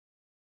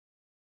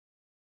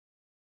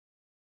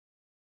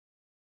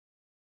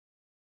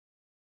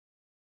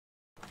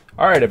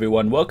Alright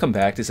everyone, welcome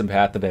back to some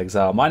Path of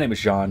Exile. My name is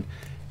John,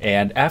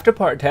 and after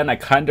part 10 I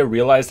kind of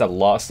realized I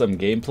lost some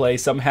gameplay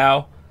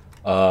somehow.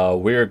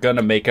 We're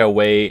gonna make our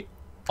way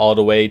all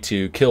the way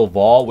to kill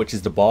VAAL, which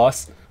is the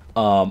boss.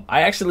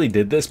 I actually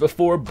did this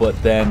before,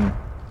 but then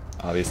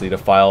obviously the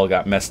file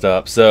got messed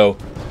up. So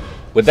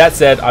with that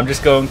said, I'm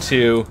just going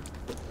to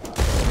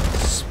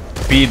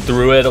speed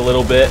through it a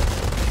little bit.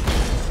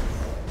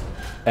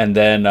 And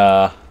then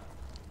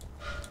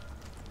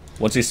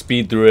once we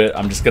speed through it,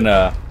 I'm just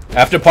gonna...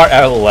 After part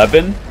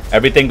 11,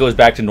 everything goes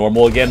back to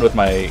normal again with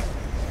my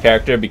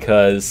character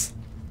because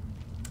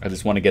I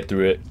just want to get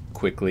through it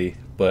quickly.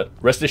 But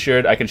rest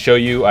assured, I can show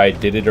you I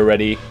did it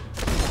already.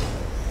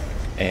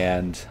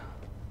 And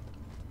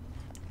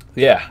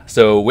yeah,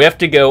 so we have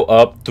to go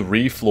up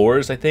 3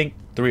 floors, I think.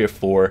 3 or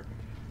 4.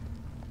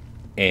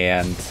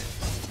 And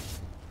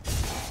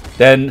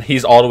then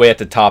he's all the way at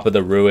the top of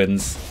the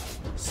ruins.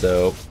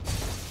 So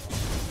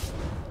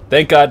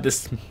thank God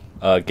this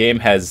game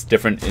has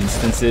different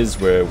instances,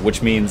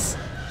 which means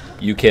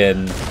you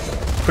can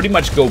pretty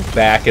much go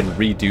back and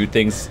redo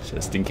things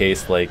just in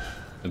case, like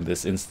in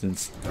this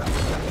instance.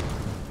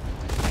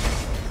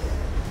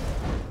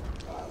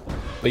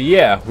 But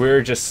yeah,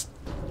 we're just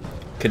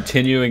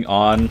continuing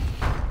on.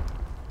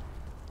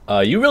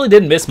 You really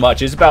didn't miss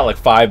much. It's about like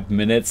 5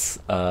 minutes.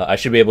 I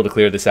should be able to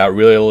clear this out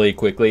really, really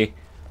quickly.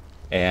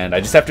 And I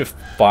just have to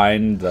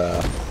find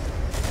the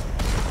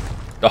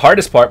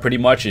hardest part pretty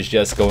much is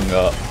just going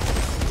up.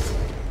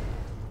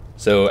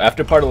 So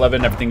after part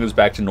 11, everything goes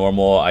back to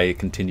normal. I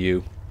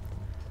continue,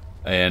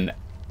 and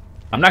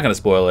I'm not gonna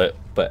spoil it,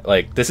 but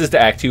like this is the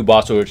Act 2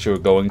 boss which we're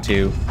going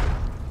to,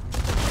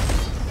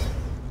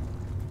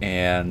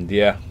 and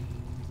yeah.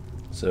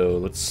 So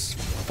let's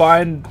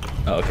find.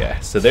 Okay,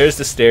 so there's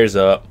the stairs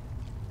up.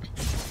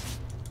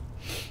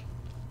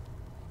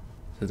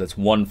 So that's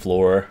 1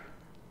 floor.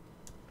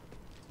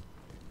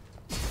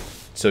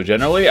 So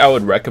generally, I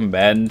would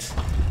recommend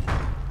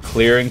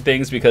clearing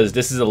things because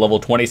this is a level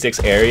 26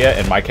 area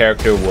and my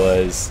character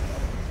was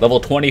level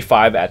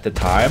 25 at the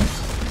time.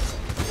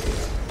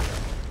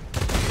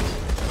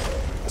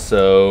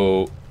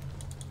 So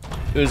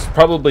it was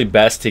probably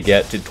best to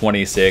get to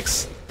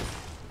 26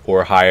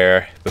 or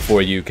higher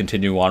before you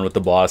continue on with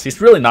the boss.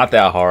 He's really not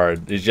that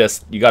hard. It's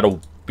just you gotta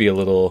be a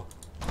little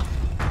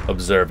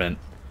observant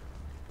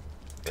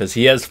because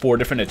he has 4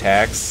 different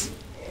attacks,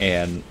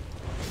 and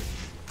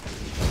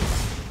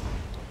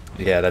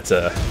yeah, that's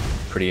a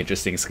pretty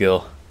interesting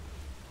skill.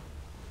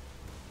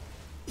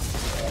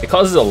 It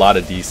causes a lot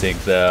of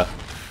desync, the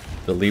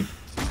leap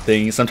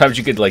thing. Sometimes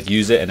you could like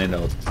use it and then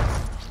it'll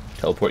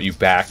teleport you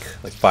back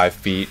like 5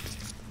 feet.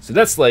 So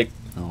that's like,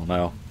 I don't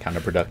know,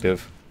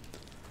 counterproductive.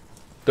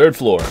 3rd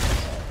floor.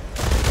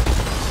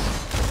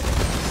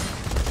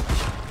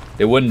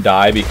 They wouldn't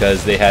die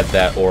because they had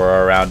that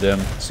aura around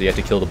him, so you have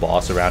to kill the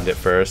boss around it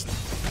first.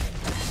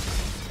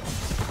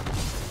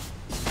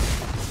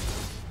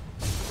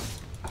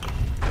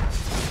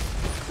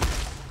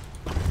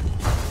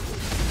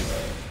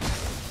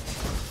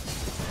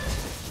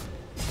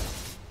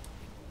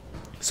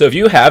 So if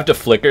you have the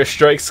flicker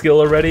strike skill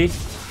already,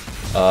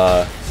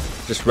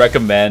 just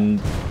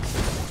recommend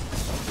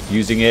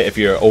using it. If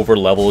you're over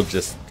leveled,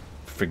 just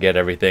forget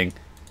everything.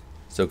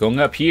 So going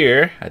up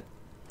here,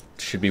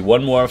 should be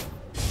 1 more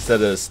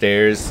set of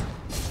stairs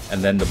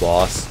and then the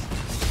boss.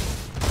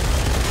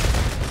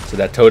 So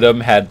that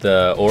totem had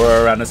the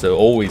aura around it, so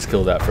always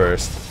kill that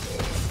first.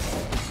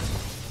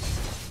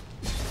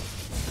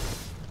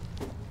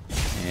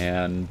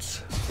 And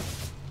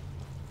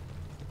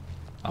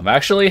I'm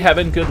actually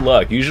having good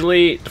luck.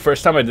 Usually, the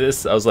first time I did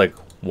this, I was like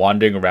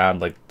wandering around,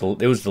 like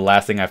it was the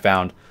last thing I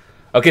found.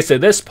 Okay, so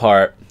this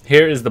part,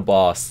 here is the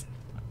boss.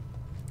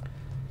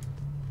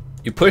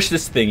 You push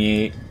this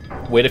thingy,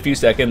 wait a few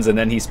seconds, and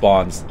then he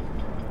spawns.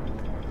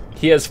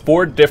 He has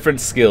 4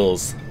 different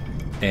skills,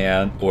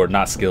 or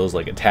not skills,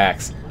 like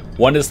attacks.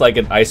 One is like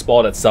an ice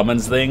ball that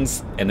summons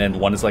things, and then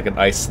one is like an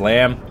ice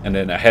slam, and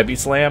then a heavy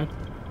slam.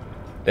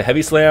 The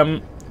heavy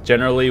slam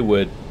generally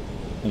would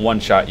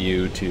one-shot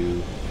you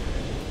to...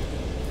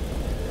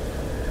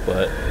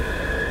 but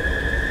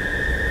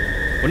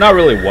will not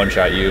really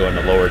one-shot you on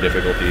the lower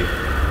difficulty.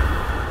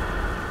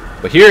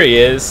 But here he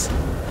is.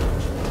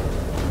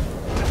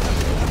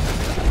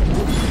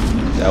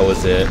 That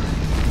was it.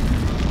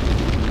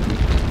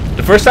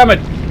 The first time I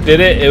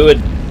did it,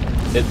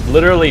 it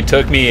literally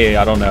took me,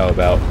 I don't know,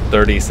 about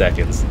 30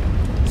 seconds.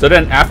 So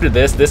then after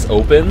this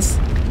opens,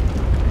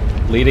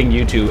 leading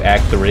you to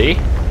Act 3.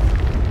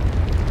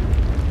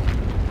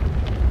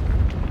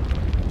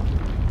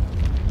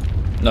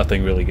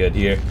 Nothing really good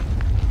here,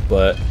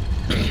 but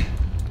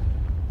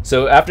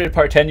so after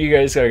part 10 you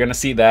guys are gonna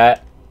see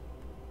that,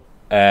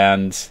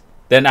 and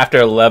then after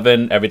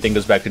 11 everything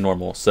goes back to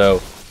normal.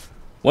 So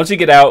once you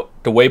get out,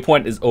 the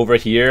waypoint is over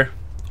here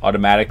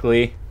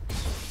automatically,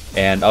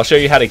 and I'll show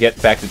you how to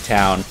get back to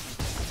town.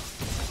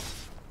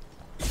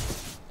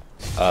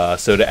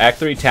 So the Act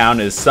 3 town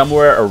is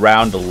somewhere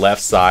around the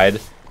left side.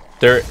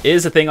 There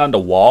is a thing on the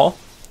wall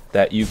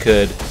that you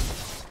could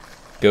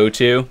go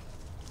to.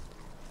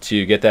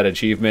 to get that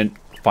achievement,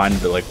 find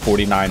the like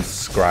 49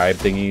 scribe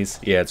thingies.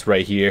 Yeah, it's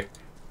right here.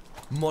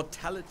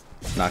 Mortality.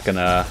 Not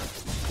gonna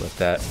let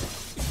that.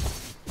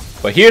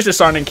 But here's the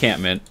Scion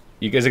encampment.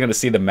 You guys are gonna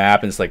see the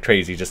map, and it's like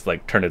crazy. Just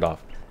like turn it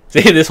off.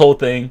 See this whole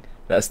thing?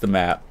 That's the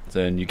map.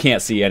 And you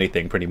can't see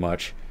anything pretty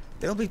much.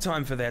 There'll be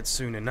time for that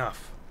soon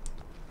enough.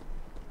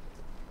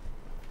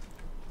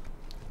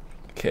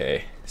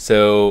 Okay,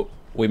 so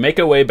we make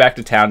our way back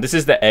to town. This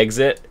is the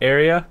exit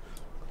area.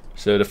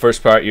 So the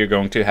first part you're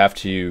going to have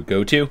to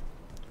go to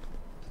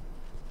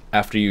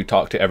after you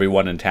talk to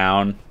everyone in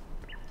town.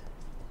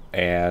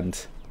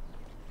 And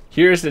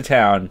here's the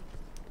town.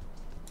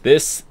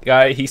 This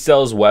guy, he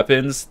sells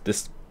weapons.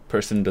 This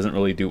person doesn't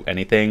really do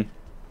anything.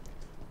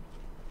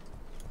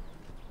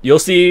 You'll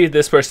see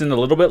this person a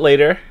little bit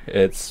later.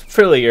 It's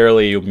fairly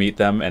early you'll meet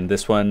them, and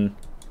this one's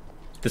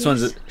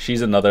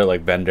she's another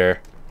like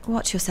vendor.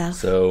 Watch yourself.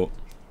 So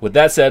with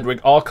that said, we're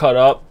all caught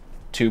up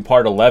to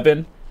part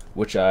 11,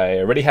 which I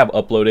already have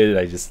uploaded.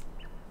 I just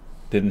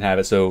didn't have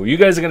it. So you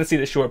guys are gonna see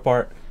the short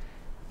part.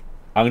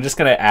 I'm just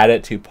gonna add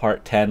it to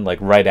part 10 like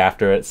right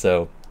after it,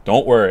 so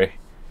don't worry.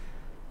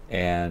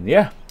 And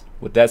yeah,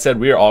 with that said,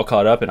 we are all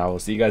caught up, and I will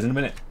see you guys in a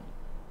minute.